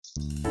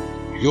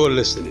You're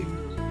listening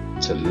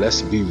to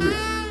Let's Be Real with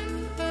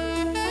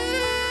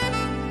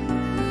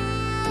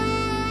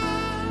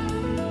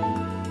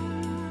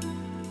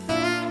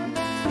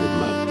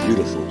my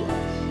beautiful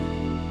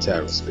wife,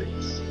 Tara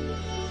Spinks.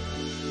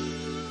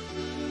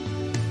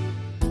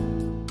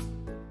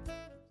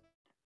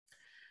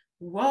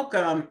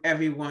 Welcome,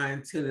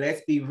 everyone, to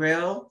Let's Be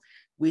Real.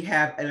 We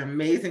have an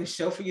amazing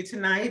show for you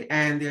tonight,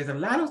 and there's a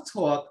lot of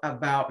talk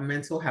about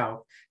mental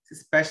health,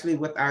 especially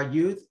with our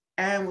youth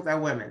and with our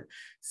women.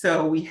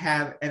 So we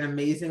have an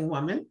amazing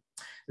woman,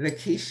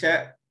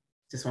 Lakeisha.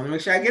 Just want to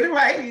make sure I get it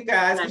right, you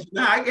guys, because you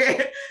know how I get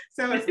it.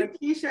 So it's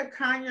Lakeisha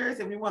Conyers,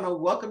 and we want to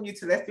welcome you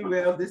to Let's Be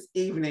Real this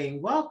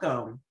evening.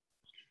 Welcome.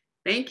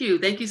 Thank you.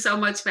 Thank you so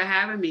much for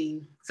having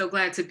me. So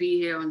glad to be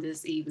here on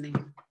this evening.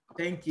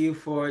 Thank you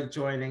for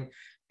joining.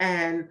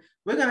 And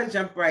we're going to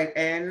jump right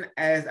in.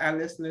 As our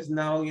listeners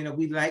know,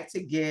 we like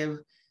to give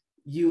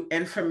you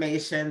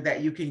information that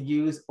you can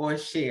use or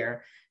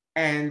share.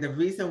 And the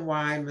reason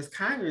why Ms.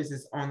 Conyers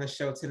is on the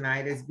show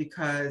tonight is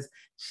because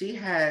she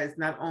has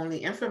not only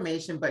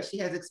information, but she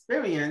has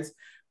experience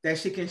that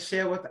she can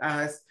share with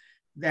us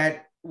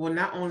that will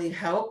not only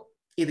help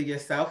either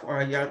yourself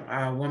or a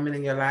young woman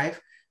in your life,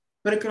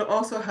 but it could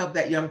also help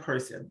that young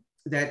person,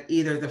 that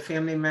either the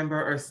family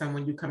member or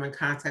someone you come in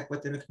contact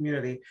with in the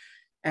community.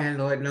 And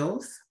Lord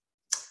knows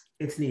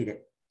it's needed.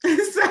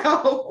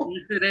 So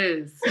yes, it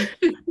is.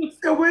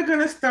 So we're going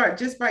to start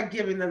just by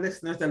giving the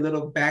listeners a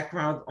little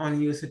background on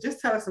you. So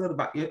just tell us a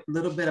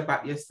little bit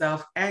about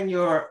yourself and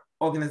your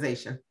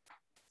organization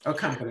or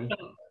company.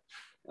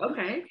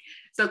 Okay.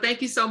 So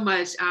thank you so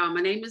much.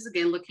 My name is,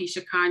 again,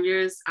 Lakeisha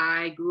Conyers.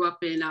 I grew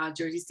up in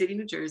Jersey City,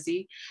 New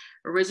Jersey.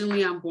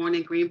 Originally, I'm born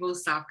in Greenville,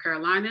 South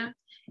Carolina.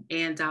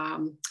 And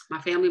my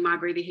family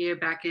migrated here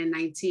back in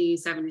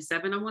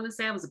 1977, I want to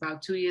say. I was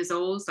about 2 years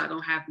old, so I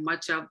don't have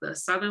much of the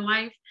Southern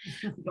life.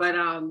 But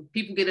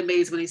people get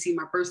amazed when they see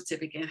my birth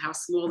certificate and how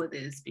small it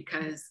is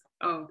because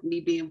of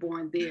me being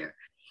born there.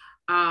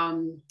 A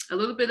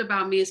little bit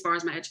about me as far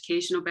as my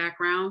educational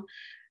background.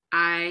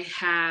 I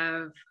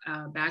have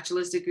a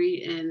bachelor's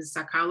degree in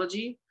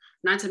psychology,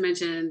 not to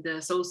mention the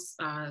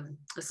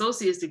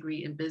associate's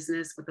degree in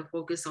business with a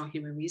focus on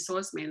human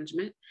resource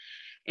management.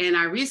 And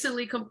I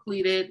recently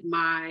completed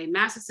my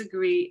master's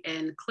degree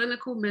in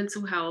clinical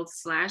mental health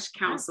 /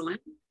 counseling.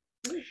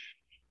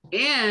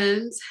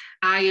 And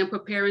I am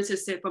preparing to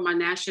sit for my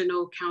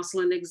national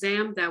counseling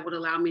exam that would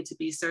allow me to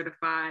be a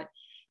certified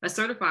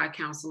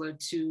counselor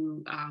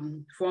to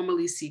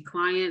formally see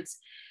clients.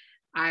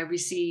 I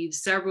received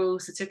several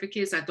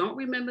certificates. I don't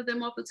remember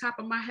them off the top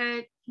of my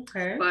head,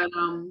 okay. But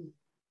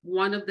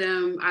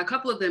a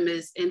couple of them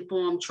is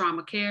informed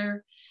trauma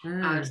care,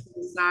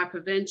 suicide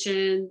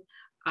prevention.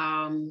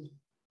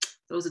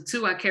 Those are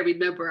two I can't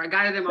remember. I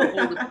got it in my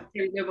folder, but I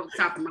can't remember off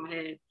the top of my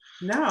head.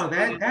 No,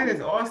 that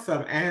is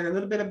awesome. And a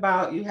little bit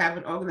about, you have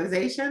an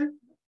organization?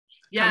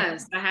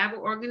 Yes, I have an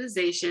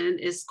organization.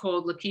 It's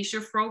called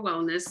Lakeisha Fro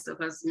Wellness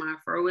because my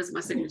fro is my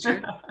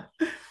signature.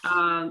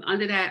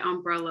 Under that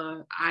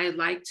umbrella, I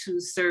like to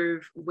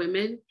serve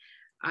women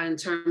in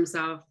terms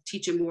of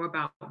teaching more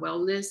about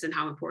wellness and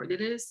how important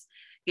it is,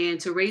 and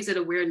to raise that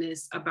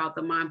awareness about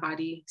the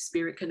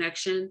mind-body-spirit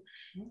connection.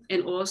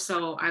 And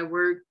also I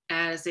work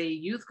as a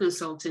youth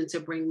consultant to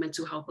bring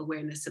mental health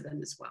awareness to them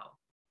as well.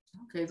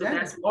 Okay, so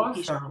that's what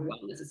awesome.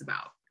 Wellness is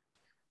about.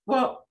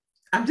 Well,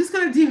 I'm just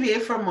going to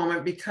deviate for a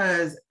moment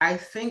because I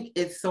think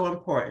it's so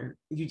important.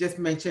 You just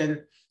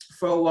mentioned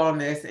fro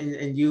wellness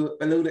and you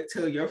alluded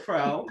to your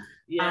fro.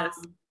 Yes.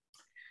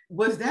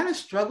 Was that a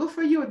struggle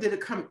for you, or did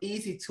it come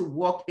easy to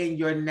walk in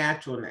your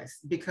naturalness?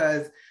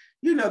 Because,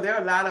 there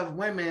are a lot of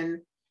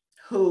women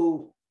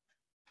who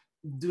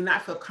do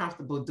not feel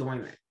comfortable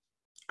doing it.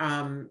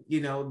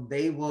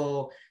 They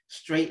will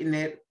straighten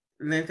it,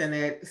 lengthen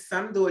it.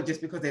 Some do it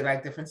just because they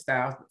like different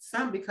styles, but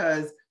some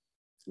because,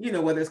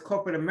 whether it's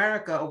corporate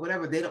America or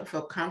whatever, they don't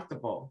feel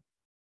comfortable,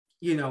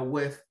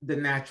 with the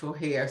natural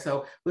hair.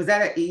 So was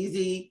that an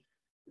easy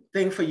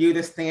thing for you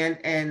to stand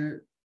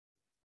in,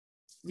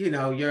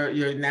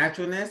 your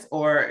naturalness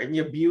or in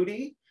your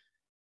beauty?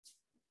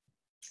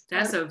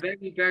 That's a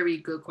very, very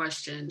good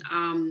question.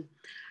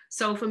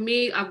 So for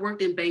me, I've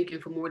worked in banking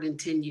for more than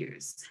 10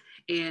 years.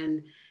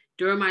 And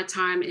during my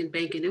time in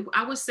banking,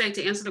 I would say,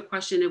 to answer the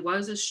question, it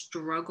was a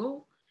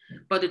struggle,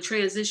 but the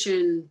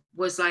transition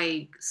was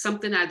like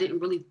something I didn't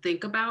really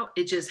think about.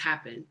 It just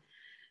happened.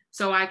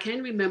 So I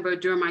can remember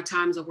during my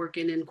times of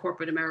working in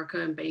corporate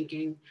America and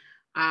banking,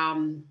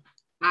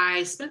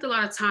 I spent a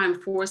lot of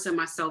time forcing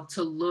myself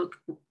to look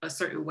a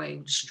certain way,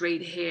 with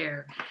straight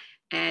hair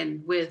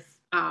and with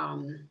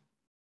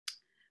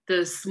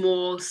the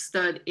small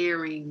stud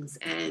earrings,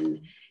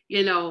 and,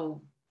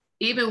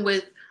 even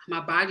with my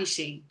body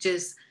shape,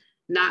 just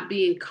not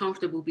being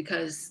comfortable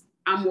because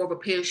I'm more of a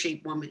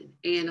pear-shaped woman.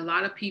 And a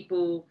lot of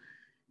people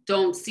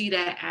don't see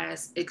that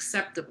as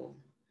acceptable.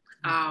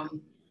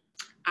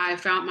 I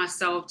found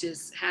myself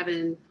just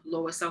having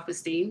lower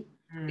self-esteem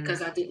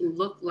because I didn't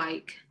look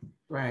like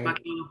my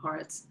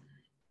counterparts.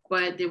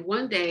 But then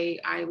one day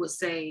I would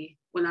say,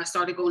 when I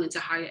started going into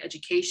higher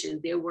education,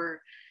 there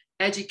were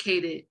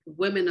educated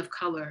women of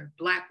color,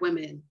 Black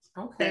women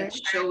that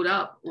showed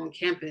up on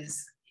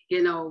campus,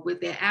 you know,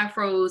 with their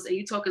afros. And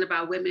you're talking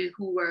about women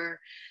who were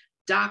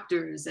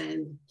doctors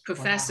and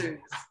professors,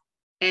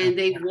 and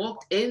they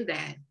walked in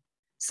that.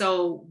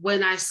 So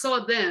when I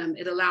saw them,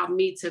 it allowed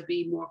me to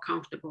be more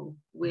comfortable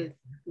with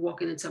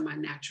walking into my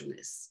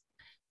naturalness.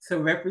 So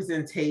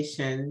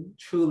representation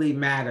truly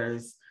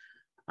matters.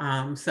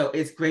 So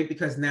it's great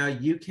because now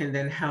you can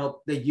then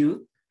help the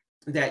youth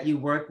that you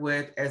work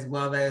with, as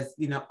well as,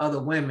 you know,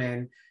 other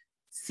women,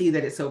 see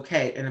that it's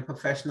okay in a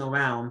professional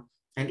realm,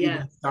 and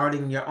even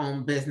starting your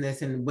own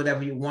business and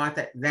whatever you want,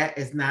 that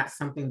is not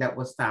something that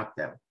will stop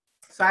them.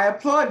 So I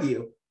applaud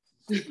you.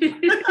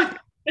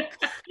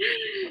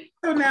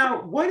 So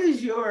now, what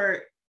is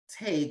your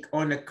take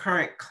on the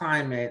current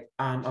climate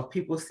of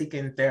people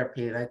seeking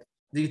therapy? Like,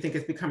 do you think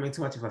it's becoming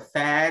too much of a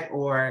fad,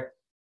 or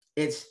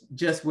it's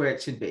just where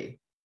it should be?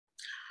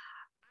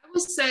 I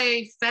would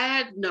say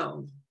fad,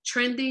 no.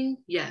 Trending,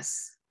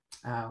 yes.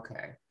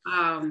 Okay.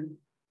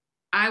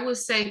 I would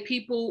say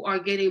people are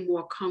getting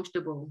more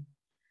comfortable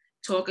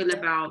talking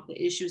about the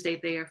issues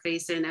that they are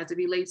facing as it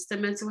relates to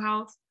mental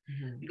health.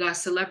 You got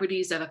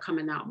celebrities that are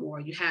coming out more.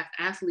 You have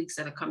athletes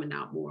that are coming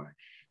out more.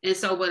 And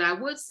so what I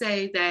would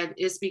say that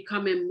it's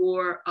becoming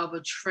more of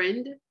a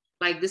trend,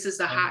 like this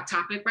is a hot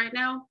topic right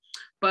now,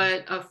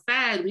 but a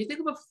fad, when you think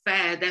of a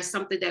fad, that's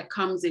something that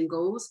comes and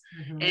goes.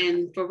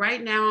 And for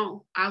right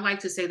now, I like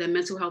to say that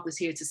mental health is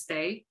here to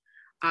stay.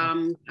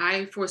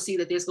 I foresee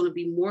that there's going to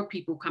be more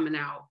people coming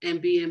out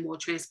and being more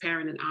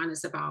transparent and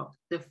honest about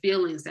the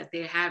feelings that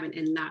they're having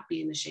and not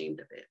being ashamed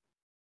of it.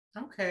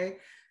 Okay.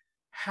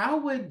 How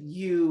would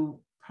you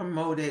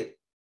promote it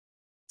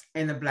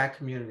in the Black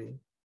community?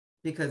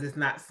 Because it's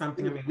not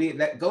something, I mean, we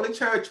go to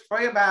church,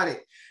 pray about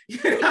it.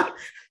 You know,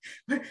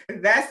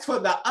 that's for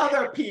the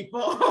other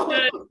people.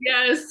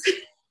 Yes.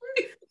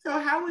 So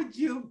how would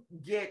you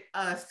get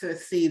us to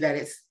see that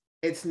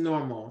it's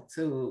normal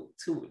to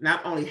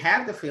not only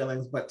have the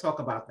feelings, but talk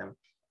about them?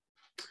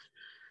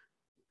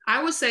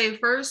 I would say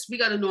first, we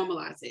got to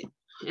normalize it.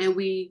 And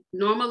we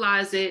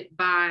normalize it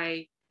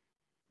by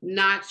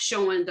not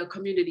showing the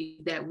community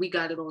that we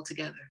got it all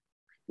together.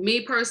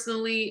 Me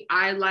personally,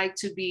 I like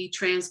to be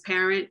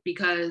transparent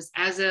because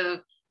as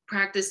a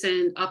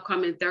practicing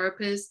upcoming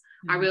therapist,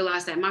 I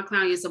realize that my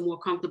clients are more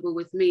comfortable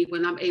with me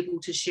when I'm able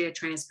to share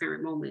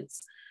transparent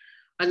moments.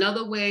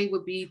 Another way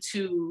would be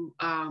to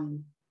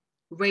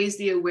raise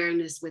the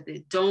awareness with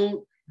it.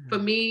 For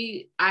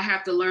me, I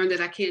have to learn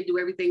that I can't do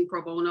everything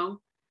pro bono.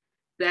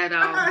 That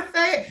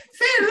say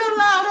it a little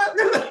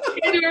louder.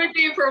 Can't do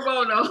everything pro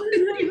bono.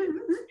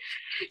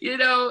 You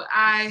know,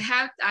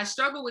 I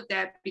struggle with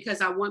that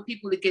because I want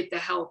people to get the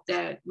help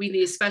that we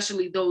need,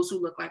 especially those who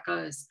look like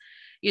us,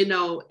 you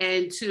know,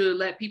 and to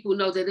let people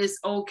know that it's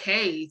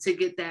okay to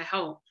get that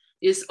help.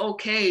 It's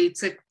okay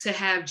to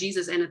have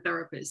Jesus and a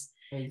therapist.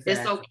 Exactly.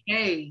 It's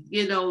okay,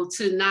 you know,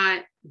 to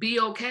not be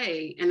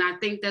okay. And I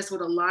think that's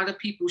what a lot of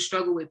people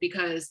struggle with,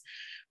 because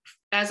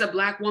as a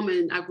Black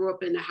woman, I grew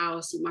up in the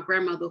house with my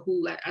grandmother,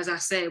 who, as I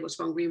said, was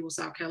from Greenville,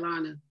 South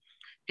Carolina.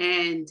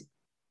 And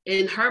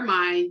in her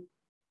mind,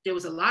 there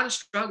was a lot of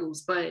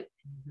struggles, but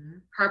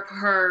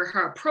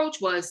her approach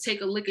was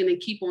take a licking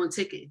and keep on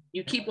ticking.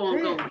 You keep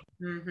on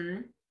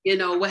going. You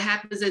know, what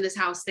happens in this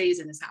house stays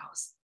in this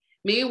house.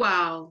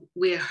 Meanwhile,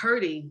 we're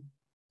hurting.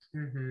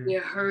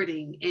 We're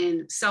hurting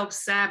and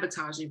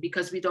self-sabotaging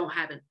because we don't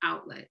have an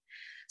outlet.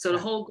 So the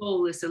whole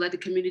goal is to let the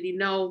community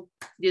know,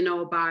 you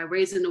know, by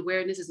raising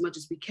awareness as much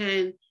as we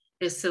can,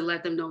 is to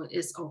let them know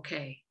it's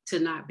okay to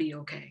not be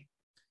okay.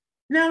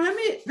 Now, let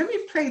me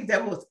play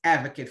devil's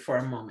advocate for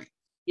a moment.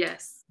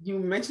 Yes. You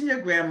mentioned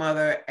your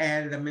grandmother,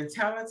 and the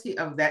mentality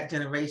of that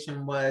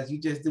generation was you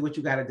just do what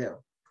you got to do,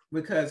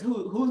 because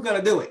who's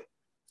going to do it?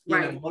 You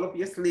know, roll up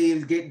your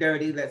sleeves, get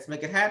dirty, let's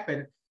make it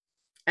happen.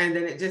 And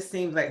then it just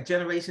seems like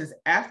generations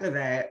after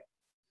that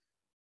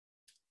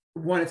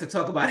wanted to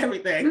talk about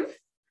everything.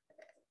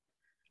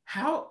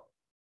 How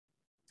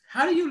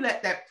do you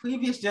let that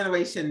previous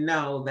generation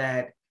know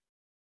that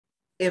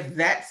if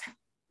that's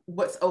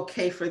what's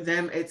okay for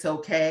them, it's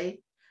okay,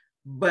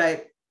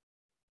 but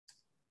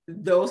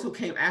those who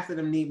came after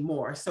them need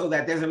more, so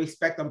that there's a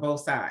respect on both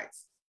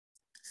sides?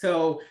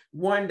 So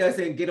one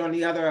doesn't get on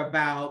the other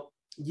about,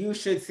 you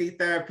should see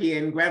therapy,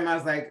 and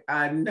grandma's like,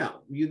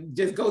 no, you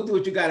just go do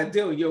what you got to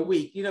do. You're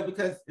weak, you know,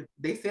 because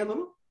they say a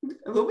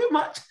little bit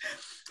much,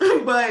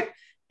 but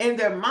in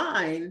their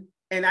mind,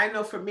 and I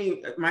know for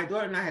me, my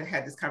daughter and I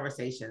had this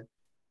conversation.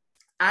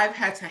 I've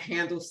had to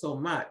handle so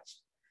much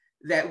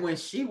that when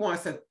she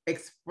wants to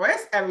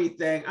express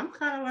everything, I'm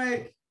kind of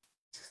like,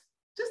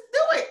 just do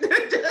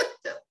it,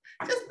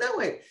 just do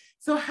it.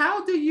 So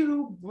how do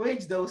you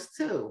bridge those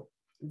two?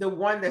 The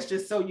one that's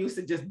just so used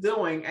to just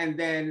doing, and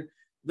then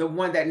the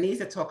one that needs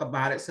to talk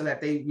about it so that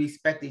they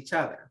respect each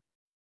other?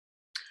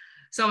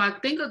 So I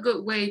think a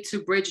good way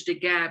to bridge the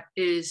gap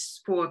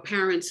is for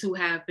parents who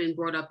have been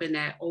brought up in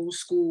that old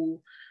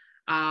school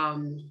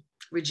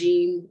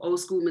regime, old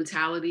school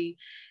mentality.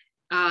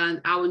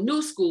 Our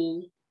new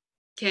school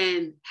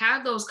can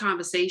have those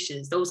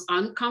conversations, those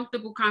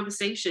uncomfortable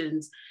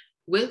conversations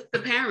with the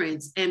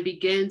parents, and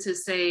begin to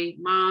say,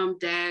 Mom,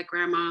 Dad,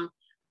 Grandma,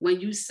 when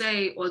you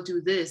say or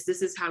do this,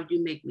 this is how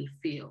you make me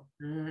feel.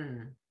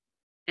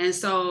 And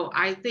so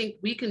I think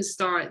we can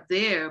start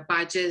there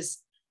by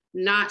just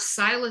not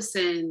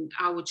silencing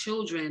our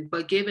children,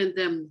 but giving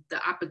them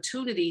the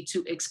opportunity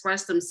to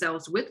express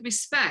themselves with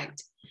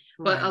respect,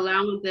 but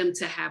allowing them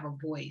to have a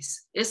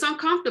voice. It's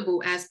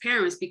uncomfortable as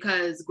parents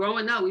because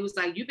growing up, we was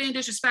like, you being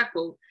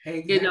disrespectful.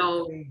 Exactly. You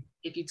know,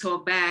 if you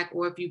talk back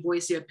or if you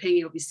voice your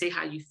opinion or if you say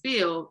how you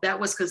feel, that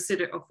was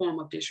considered a form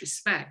of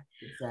disrespect.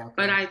 Exactly.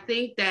 But I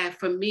think that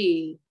for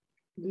me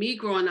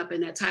growing up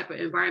in that type of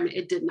environment,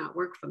 it did not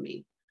work for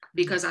me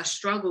because I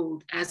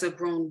struggled as a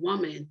grown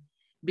woman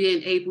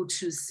being able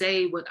to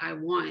say what I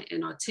want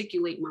and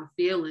articulate my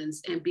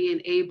feelings and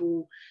being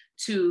able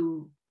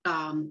to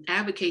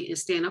advocate and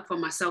stand up for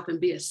myself and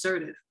be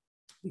assertive.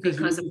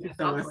 Because of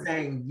someone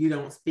saying you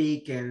don't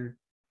speak and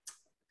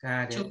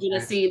children are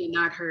seen and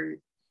not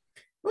heard.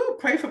 Ooh,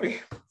 pray for me.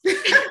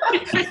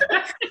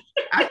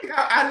 I think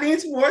I lean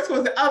more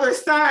towards the other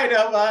side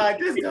of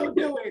just don't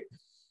do it.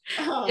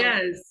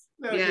 Yes.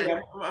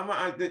 Yeah.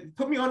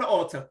 Put me on the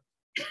altar.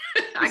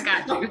 I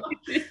got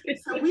you.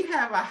 So we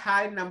have a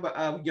high number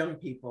of young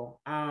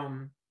people,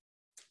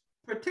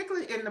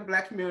 particularly in the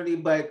Black community,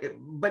 but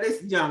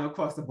it's young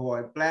across the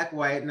board, Black,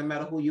 white, no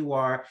matter who you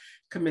are,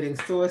 committing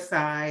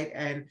suicide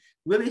and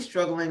really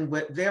struggling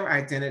with their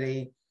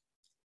identity.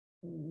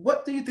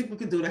 What do you think we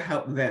can do to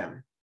help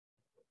them?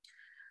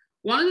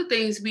 One of the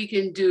things we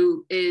can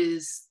do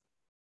is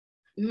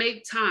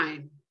make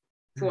time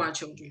for our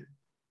children.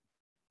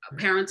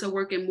 Parents are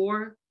working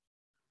more.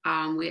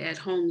 We're at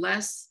home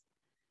less.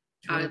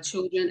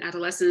 Children,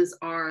 adolescents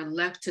are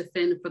left to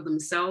fend for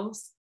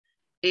themselves.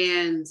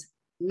 And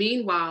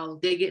meanwhile,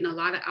 they're getting a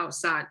lot of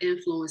outside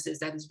influences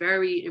that is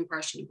very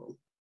impressionable.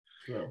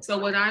 So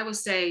what I would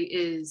say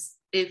is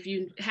if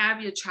you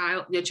have your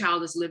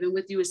child is living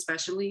with you,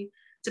 especially,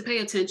 to pay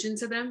attention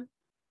to them.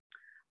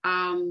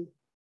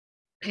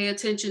 Pay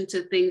attention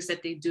to things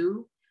that they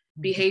do,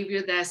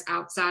 behavior that's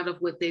outside of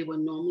what they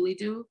would normally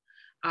do.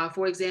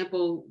 For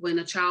example, when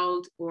a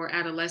child or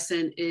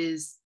adolescent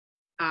is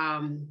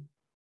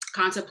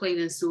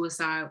contemplating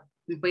suicide,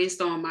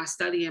 based on my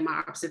study and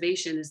my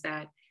observation, is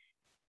that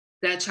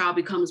child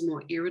becomes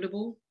more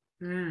irritable.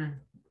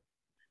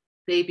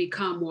 They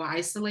become more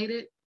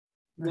isolated,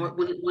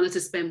 wanted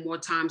to spend more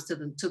time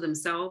to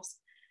themselves.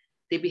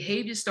 Their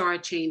behaviors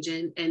start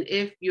changing, and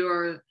if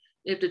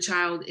the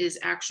child is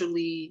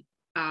actually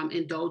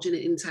indulging in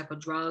any type of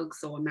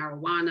drugs or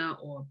marijuana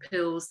or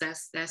pills,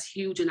 that's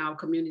huge in our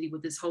community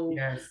with this whole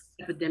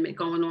epidemic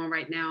going on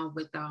right now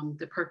with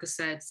the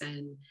Percocets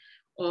and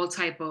all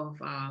type of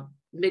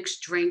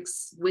mixed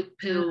drinks with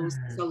pills.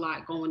 There's a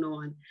lot going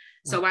on.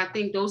 So I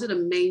think those are the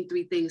main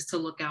three things to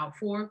look out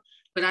for.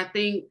 But I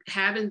think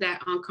having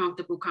that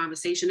uncomfortable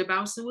conversation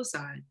about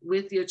suicide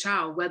with your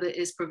child, whether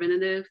it's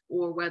preventative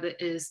or whether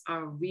it's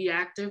a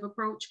reactive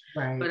approach,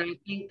 but I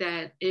think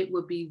that it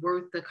would be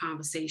worth the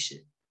conversation.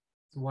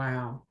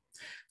 Wow.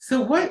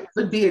 So what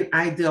would be an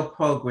ideal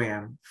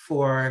program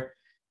for,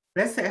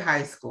 let's say,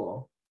 high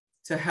school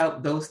to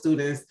help those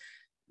students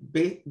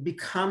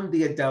become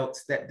the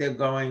adults that they're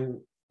going,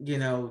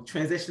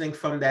 transitioning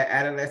from that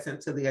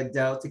adolescent to the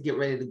adult to get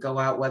ready to go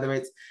out, whether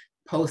it's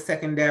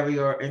post-secondary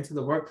or into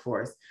the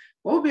workforce?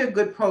 What would be a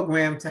good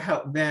program to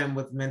help them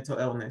with mental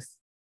illness?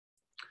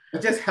 Or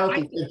just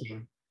healthy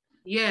thinking?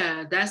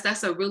 Yeah,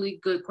 that's a really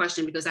good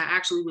question, because I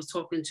actually was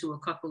talking to a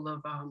couple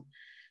of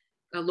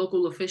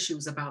local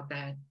officials about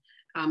that,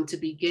 to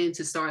begin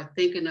to start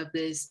thinking of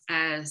this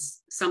as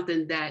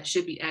something that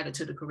should be added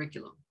to the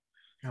curriculum.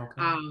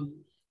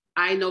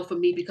 I know for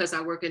me, because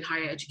I work in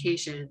higher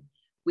education,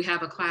 we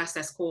have a class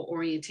that's called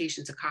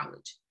Orientation to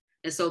College.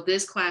 And so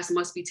this class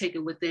must be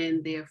taken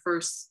within their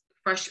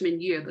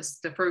freshman year,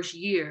 the first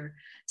year,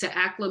 to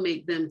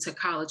acclimate them to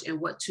college and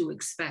what to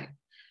expect.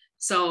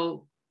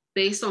 So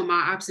based on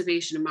my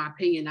observation and my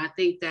opinion, I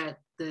think that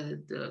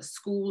the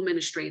school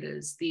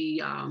administrators,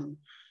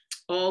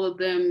 all of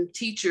them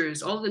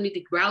teachers, all of them need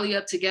to rally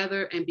up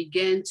together and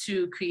begin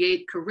to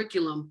create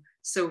curriculum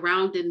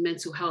surrounding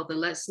mental health. And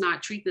let's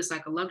not treat this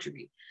like a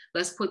luxury.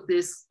 Let's put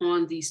this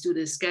on the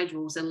students'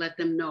 schedules and let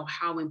them know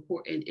how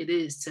important it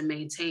is to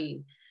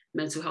maintain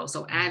mental health.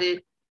 So add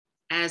it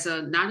as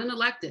not an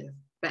elective,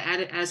 but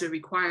add it as a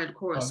required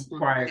course.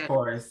 Required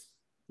course.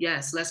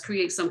 Yes, let's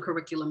create some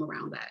curriculum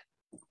around that.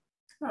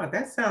 Oh,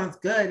 that sounds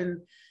good.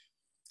 And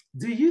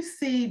do you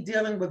see,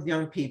 dealing with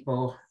young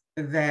people,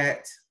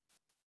 that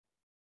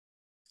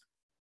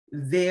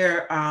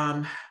they're,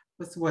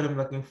 what's the word I'm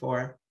looking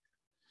for?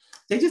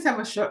 They just have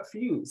a short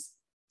fuse.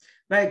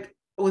 Like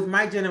with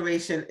my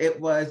generation, it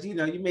was, you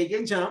may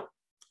get jumped,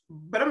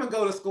 but I'm gonna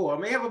go to school. I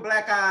may have a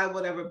black eye,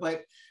 whatever,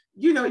 but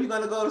you're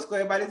gonna go to school,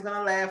 everybody's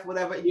gonna laugh,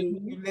 whatever.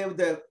 You live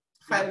the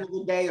fight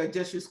another day, or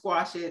just you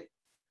squash it.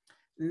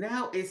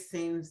 Now it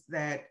seems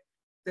that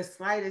the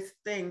slightest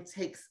thing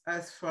takes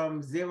us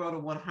from 0 to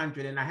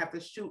 100, and I have to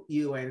shoot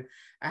you, and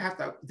I have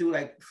to do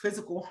like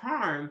physical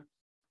harm.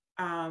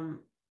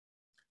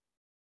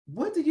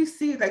 what do you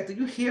see? Like, do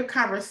you hear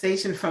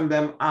conversation from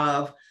them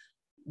of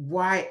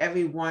why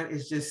everyone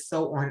is just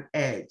so on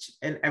edge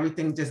and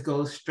everything just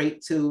goes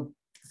straight to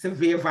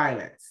severe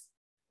violence?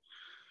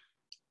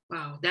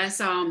 Wow,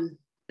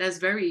 that's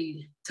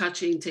very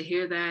touching to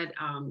hear that.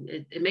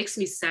 It makes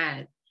me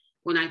sad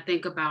when I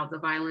think about the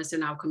violence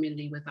in our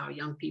community with our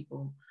young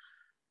people.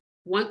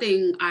 One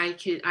thing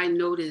I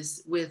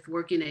notice with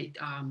working at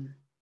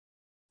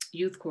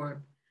Youth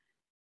Corp,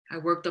 I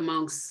worked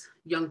amongst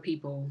young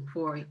people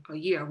for a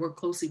year. I worked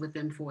closely with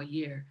them for a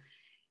year.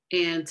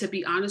 And to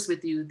be honest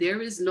with you,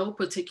 there is no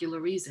particular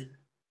reason.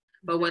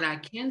 But what I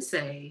can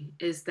say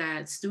is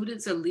that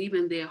students are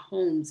leaving their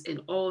homes in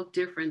all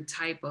different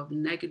type of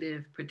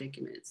negative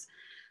predicaments,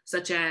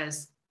 such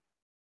as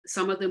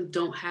some of them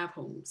don't have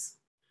homes.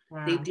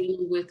 Wow. They deal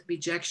with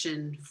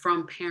rejection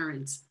from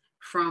parents,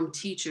 from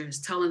teachers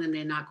telling them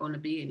they're not going to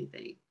be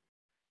anything.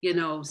 You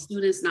know,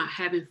 students not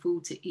having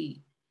food to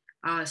eat.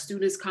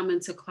 Students come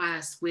into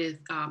class with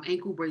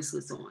ankle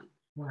bracelets on.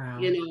 Wow.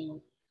 You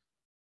know,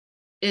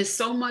 it's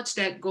so much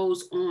that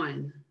goes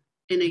on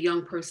in a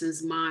young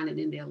person's mind and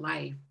in their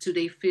life. Do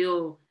they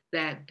feel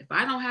that if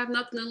I don't have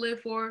nothing to live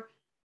for,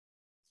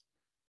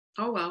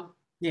 oh well.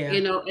 Yeah.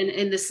 You know,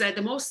 and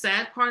the most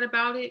sad part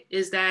about it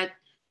is that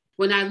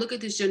when I look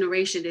at this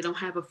generation, they don't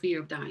have a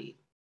fear of dying.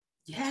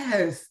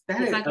 Yes,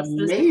 that It's like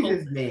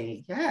amazes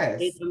me.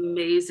 Yes. It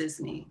amazes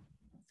me.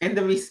 And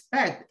the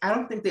respect, I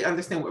don't think they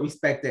understand what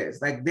respect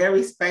is. Like, their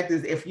respect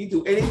is, if you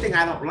do anything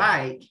I don't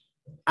like,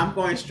 I'm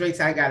going straight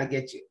to I gotta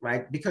get you,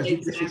 right? Because you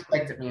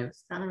disrespected me. And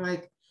it's kind of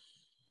like,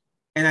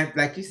 and I,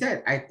 like you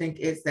said, I think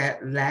it's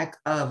that lack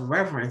of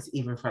reverence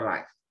even for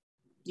life.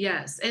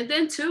 Yes, and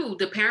then too,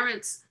 the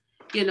parents,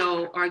 you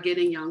know, are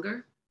getting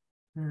younger.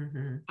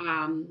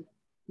 Mm-hmm.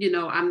 You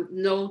know, I'm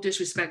no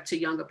disrespect to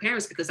younger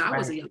parents because I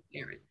was a young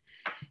parent,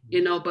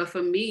 you know, but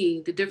for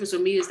me, the difference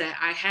with me is that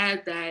I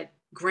had that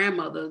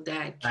grandmother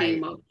that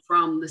came up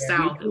from the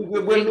South.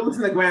 We're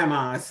losing the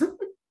grandmas.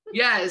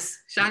 Yes,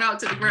 shout out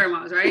to the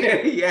grandmas,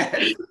 right?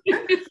 Yes.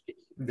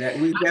 That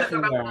we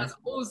definitely are.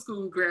 Old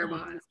school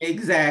grandmas.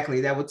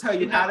 Exactly. That will tell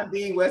you how to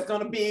be, what's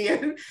going to be,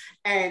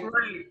 and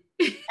right.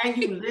 And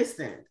you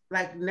listen.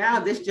 Like, now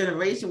this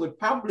generation would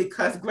probably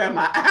cuss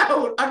grandma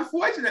out,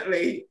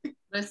 unfortunately.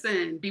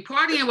 Listen, be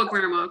partying with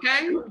grandma,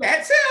 okay?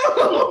 That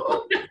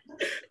too.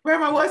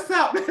 Grandma, what's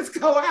up? Let's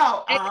go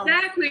out.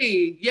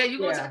 Exactly. Yeah, you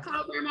go to the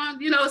club, grandma.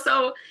 You know,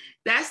 so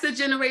that's the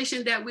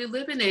generation that we're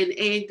living in.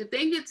 And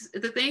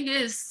the thing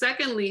is,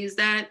 secondly, is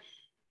that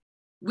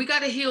we got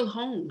to heal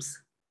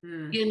homes.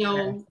 You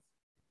know,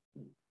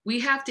 we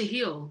have to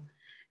heal.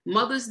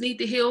 Mothers need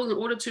to heal in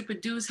order to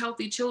produce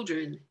healthy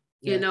children.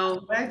 You know,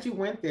 I'm glad you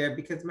went there,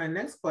 because my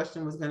next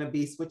question was going to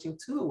be switching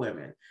to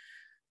women.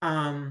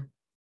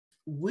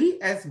 We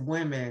as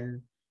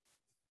women,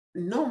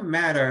 no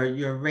matter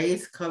your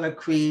race, color,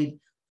 creed,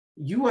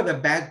 you are the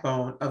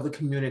backbone of the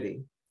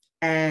community.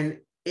 And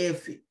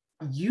if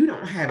you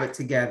don't have it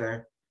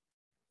together,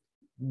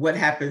 what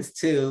happens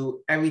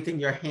to everything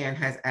your hand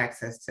has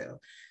access to?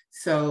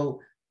 So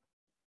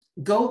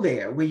go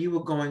there where you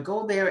were going,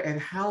 go there.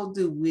 And how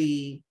do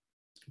we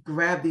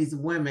grab these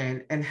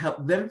women and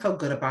help them feel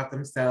good about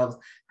themselves,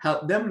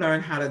 help them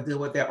learn how to deal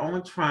with their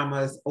own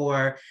traumas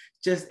or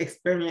just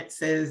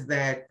experiences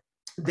that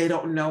they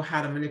don't know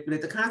how to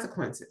manipulate the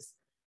consequences?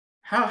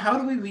 How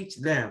do we reach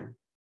them?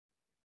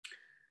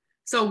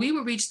 So we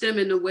will reach them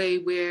in a way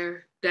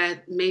where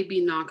that may be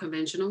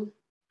non-conventional.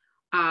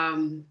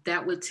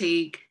 That would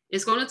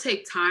it's going to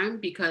take time,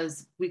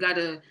 because we got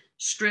to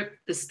strip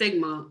the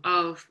stigma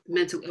of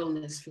mental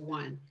illness, for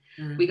one.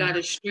 Mm-hmm. We got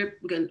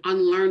to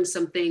unlearn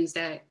some things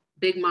that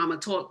Big Mama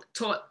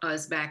taught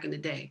us back in the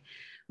day.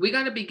 We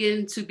got to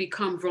begin to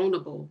become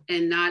vulnerable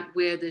and not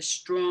wear this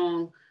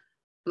strong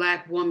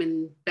Black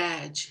woman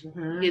badge,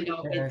 you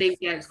know, and think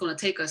that it's going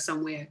to take us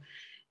somewhere.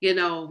 You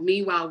know,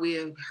 meanwhile,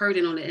 we're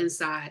hurting on the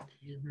inside.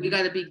 We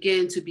got to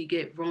begin to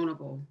get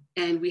vulnerable.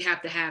 And we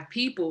have to have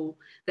people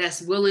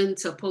that's willing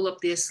to pull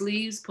up their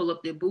sleeves, pull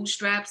up their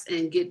bootstraps,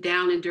 and get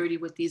down and dirty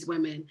with these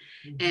women,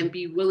 and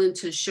be willing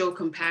to show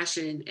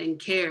compassion and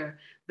care,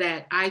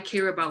 that I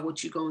care about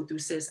what you're going through,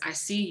 sis. I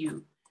see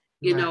you,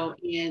 you know,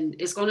 and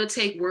it's going to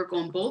take work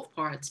on both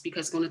parts,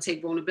 because it's going to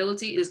take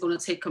vulnerability and it's going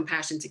to take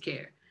compassion to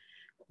care.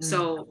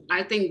 So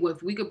I think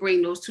if we could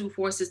bring those two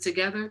forces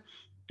together,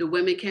 the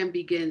women can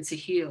begin to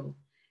heal.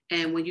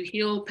 And when you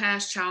heal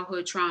past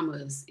childhood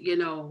traumas, you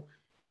know,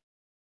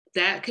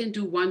 that can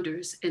do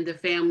wonders in the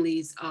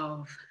families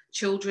of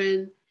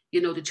children, you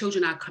know, the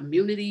children in our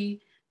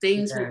community.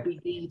 Things will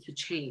begin to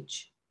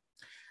change.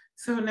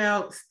 So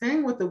now,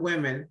 staying with the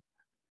women,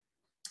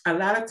 a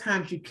lot of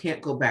times you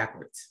can't go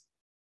backwards.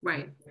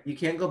 Right. You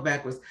can't go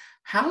backwards.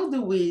 How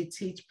do we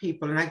teach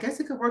people, and I guess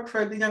it could work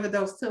for the young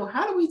adults too,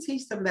 how do we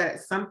teach them that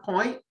at some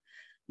point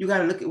you got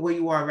to look at where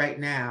you are right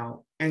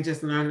now and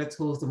just learn the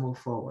tools to move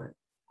forward?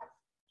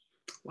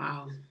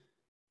 Wow.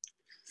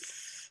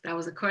 That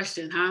was a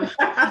question, huh?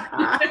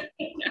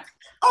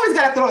 Always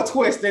got to throw a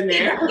twist in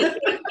there.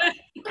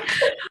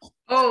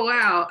 Oh,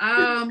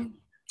 wow.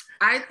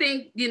 I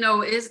think,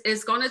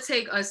 it's going to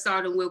take us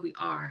starting where we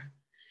are.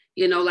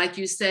 Like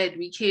you said,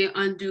 we can't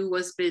undo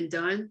what's been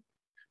done,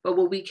 but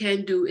what we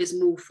can do is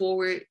move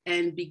forward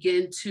and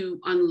begin to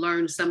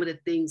unlearn some of the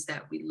things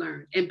that we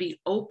learned and be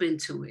open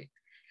to it.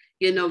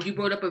 You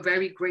brought up a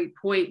very great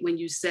point when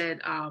you said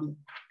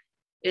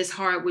it's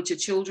hard with your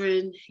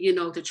children,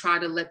 to try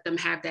to let them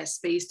have that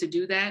space to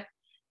do that.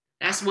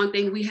 That's one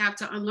thing we have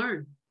to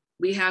unlearn.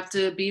 We have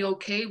to be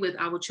okay with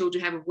our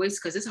children having a voice,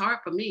 because it's hard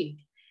for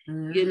me,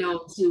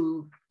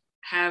 to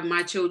have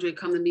my children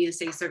come to me and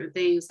say certain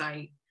things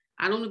like,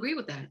 I don't agree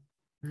with that.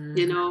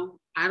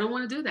 I don't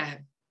want to do that.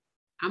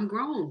 I'm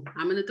grown.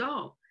 I'm an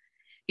adult.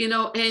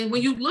 And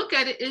when you look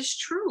at it, it's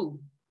true.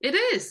 It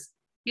is.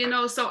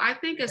 So I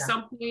think at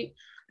some point,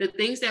 the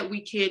things that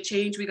we can't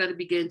change, we got to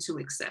begin to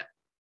accept.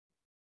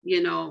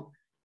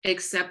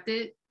 Accept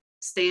it,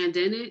 stand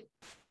in it,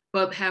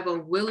 but have a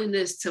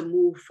willingness to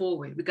move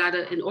forward. We got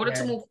to, in order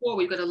to move forward,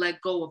 we got to let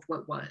go of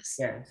what was.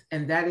 Yes,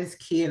 and that is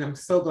key. And I'm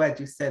so glad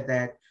you said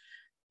that.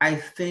 I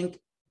think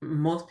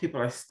most people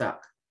are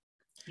stuck.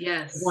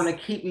 Yes. They want to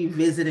keep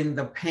revisiting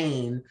the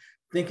pain,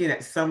 thinking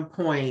at some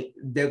point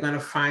they're going to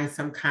find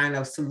some kind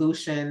of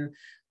solution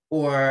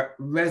or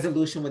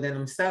resolution within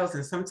themselves.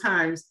 And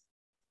sometimes,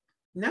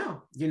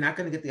 no, you're not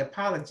going to get the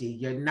apology.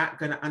 You're not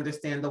going to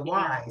understand the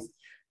whys.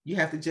 You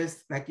have to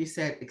just, like you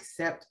said,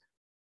 accept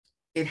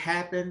it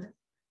happened.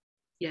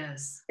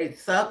 Yes. It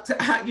sucked,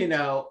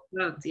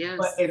 Yes.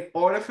 But in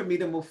order for me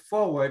to move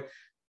forward,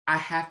 I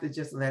have to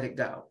just let it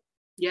go.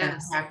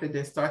 Yes. And I have to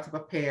then start to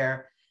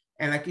prepare.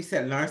 And like you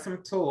said, learn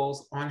some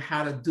tools on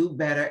how to do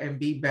better and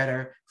be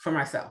better for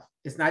myself.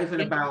 It's not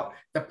even about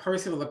the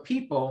person or the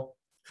people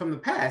from the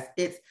past.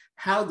 It's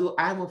how do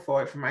I move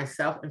forward for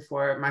myself and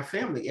for my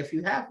family, if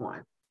you have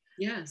one.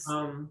 Yes.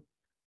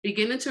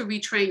 Beginning to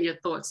retrain your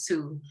thoughts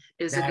too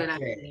is a good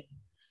idea.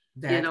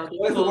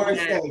 What does the word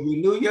say?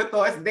 Renew your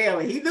thoughts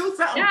daily. He knew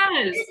something.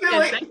 Yes. He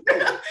knew it.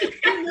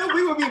 He knew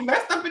we would be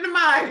messed up in the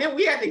mind and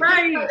we had to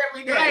get it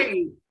every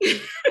day.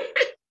 Right.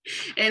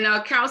 And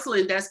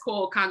counseling, that's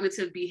called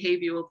cognitive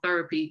behavioral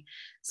therapy.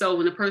 So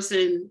when a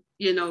person,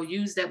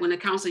 when a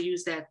counselor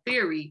used that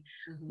theory,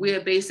 we're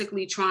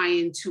basically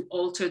trying to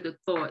alter the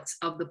thoughts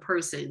of the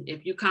person.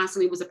 If you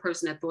constantly was a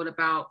person that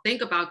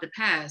think about the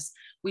past,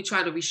 we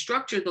try to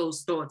restructure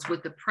those thoughts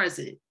with the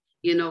present.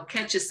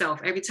 Catch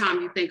yourself every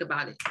time you think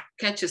about it.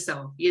 Catch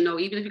yourself,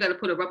 even if you got to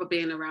put a rubber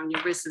band around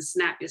your wrist and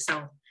snap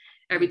yourself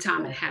every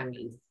time it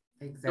happens.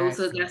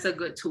 Exactly. That's a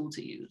good tool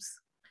to use.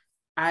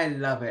 I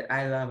love it.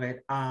 I love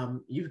it.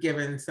 You've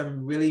given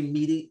some really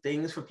meaty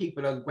things for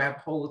people to grab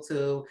hold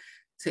to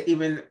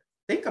even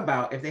think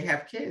about if they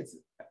have kids.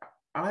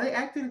 Are they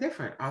acting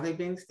different? Are they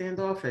being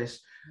standoffish?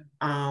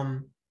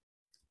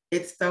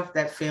 It's stuff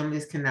that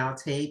families can now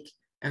take.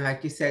 And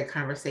like you said,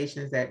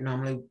 conversations that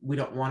normally we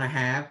don't want to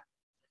have.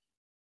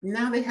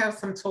 Now they have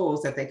some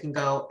tools that they can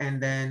go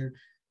and then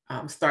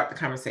start the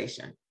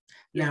conversation.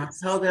 Now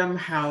tell them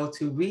how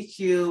to reach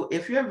you.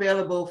 If you're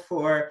available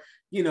for,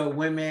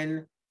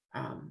 women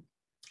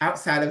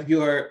outside of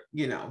your,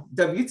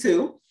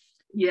 W-2.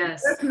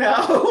 Yes. Let us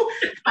know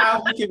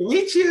how we can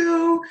reach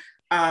you,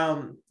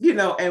 and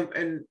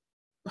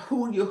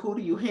who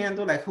do you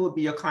handle? Like, who would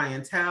be your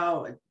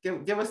clientele?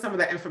 Like, give us some of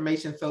that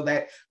information so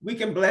that we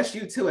can bless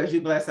you too as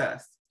you bless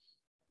us.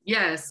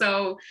 Yeah,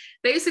 so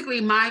basically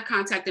my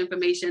contact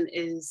information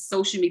is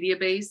social media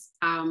based.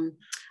 I'm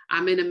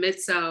in the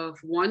midst of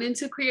wanting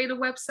to create a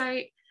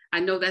website. I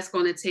know that's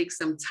going to take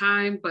some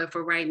time, but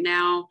for right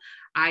now,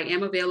 I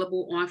am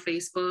available on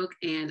Facebook,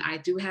 and I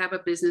do have a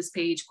business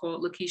page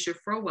called Lakeisha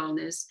Fro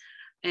Wellness,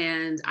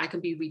 and I can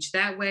be reached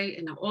that way.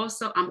 And I'm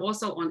also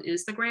on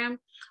Instagram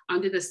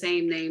under the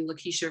same name,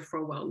 Lakeisha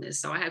Fro Wellness.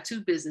 So I have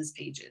 2 business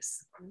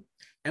pages.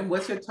 And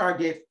what's your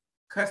target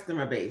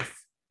customer base?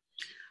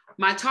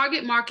 My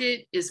target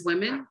market is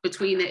women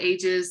between the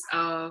ages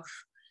of,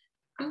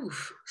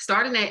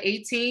 starting at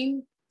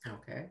 18.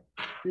 Okay.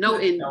 No.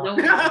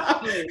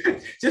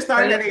 Just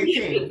starting at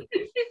 18.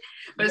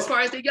 But as far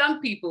as the young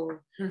people,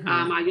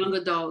 my young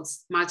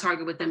adults, my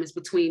target with them is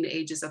between the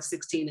ages of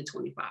 16 and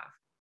 25.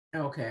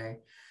 Okay.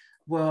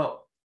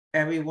 Well,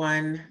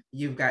 everyone,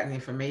 you've gotten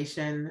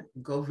information.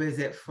 Go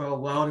visit Fro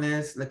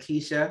Wellness,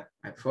 Lakeisha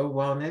at Fro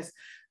Wellness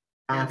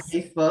on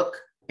Facebook,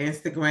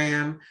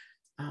 Instagram.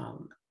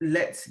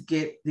 Let's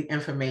get the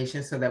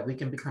information so that we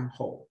can become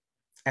whole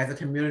as a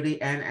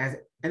community and as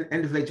an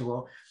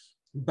individual.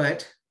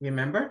 But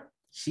remember,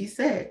 she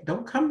said,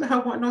 don't come to her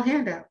want no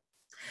handout.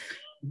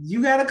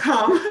 You got to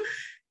come.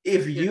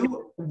 If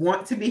you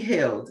want to be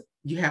healed,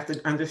 you have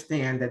to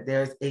understand that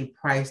there's a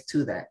price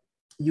to that.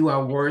 You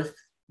are worth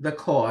the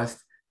cost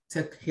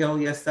to heal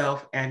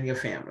yourself and your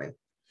family.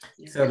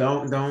 So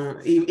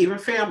don't even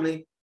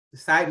family,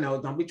 side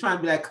note, don't be trying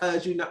to be like,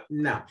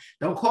 no.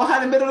 Don't call her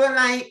in the middle of the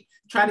night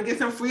trying to get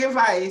some free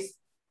advice.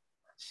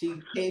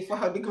 She paid for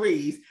her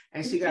degrees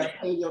and she got to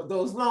pay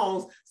those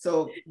loans.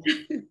 So,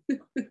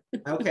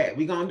 okay,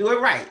 we're going to do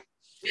it right.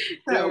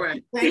 So,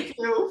 right. Thank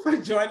you for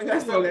joining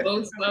us. You're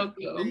most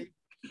welcome.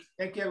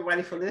 Thank you,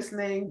 everybody, for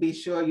listening. Be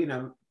sure,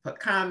 put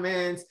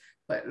comments,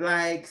 put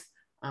likes,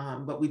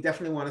 but we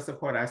definitely want to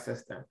support our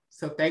system.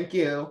 So thank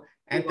you.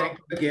 And thank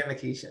you again,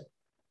 Lakeisha.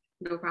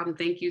 No problem.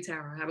 Thank you,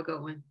 Tara. Have a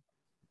good one.